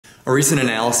A recent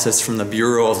analysis from the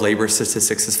Bureau of Labor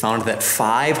Statistics has found that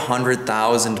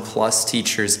 500,000 plus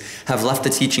teachers have left the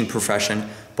teaching profession,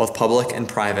 both public and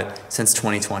private, since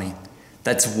 2020.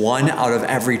 That's 1 out of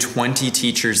every 20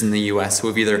 teachers in the U.S. who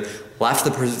have either left the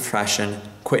profession,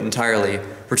 quit entirely,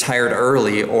 retired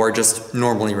early, or just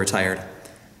normally retired.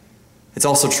 It's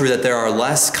also true that there are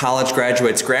less college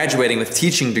graduates graduating with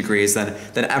teaching degrees than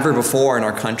ever before in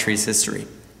our country's history.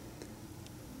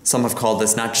 Some have called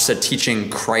this not just a teaching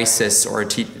crisis or a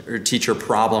teacher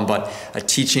problem, but a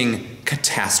teaching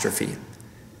catastrophe.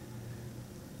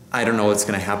 I don't know what's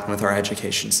going to happen with our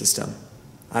education system.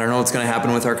 I don't know what's going to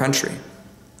happen with our country.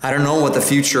 I don't know what the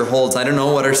future holds. I don't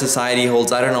know what our society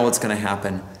holds. I don't know what's going to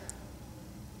happen.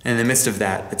 And in the midst of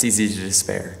that, it's easy to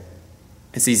despair.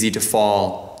 It's easy to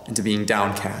fall into being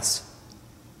downcast.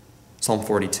 Psalm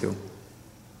 42.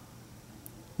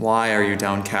 Why are you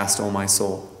downcast, O my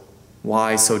soul?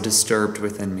 Why so disturbed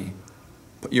within me?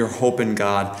 Put your hope in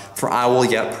God, for I will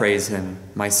yet praise him,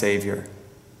 my Savior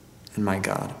and my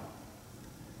God.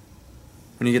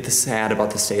 When you get sad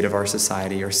about the state of our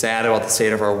society, or sad about the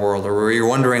state of our world, or you're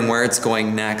wondering where it's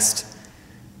going next,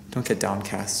 don't get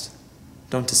downcast.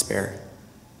 Don't despair.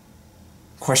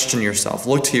 Question yourself.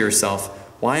 Look to yourself.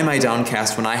 Why am I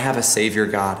downcast when I have a Savior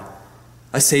God?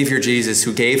 A Savior Jesus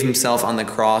who gave himself on the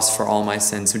cross for all my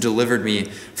sins, who delivered me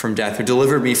from death, who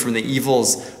delivered me from the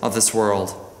evils of this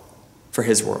world for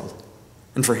his world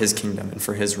and for his kingdom and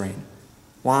for his reign.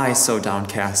 Why so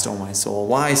downcast, O my soul?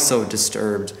 Why so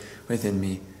disturbed within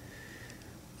me?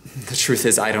 The truth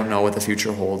is, I don't know what the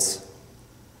future holds.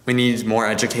 We need more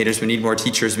educators, we need more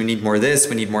teachers, we need more this,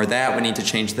 we need more that, we need to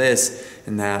change this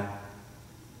and that.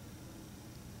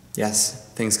 Yes,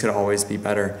 things could always be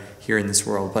better here in this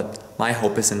world, but my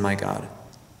hope is in my God.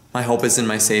 My hope is in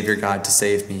my Savior God to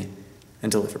save me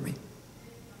and deliver me.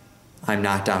 I'm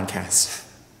not downcast.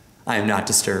 I am not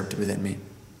disturbed within me.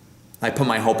 I put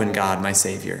my hope in God, my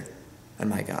Savior, and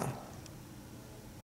my God.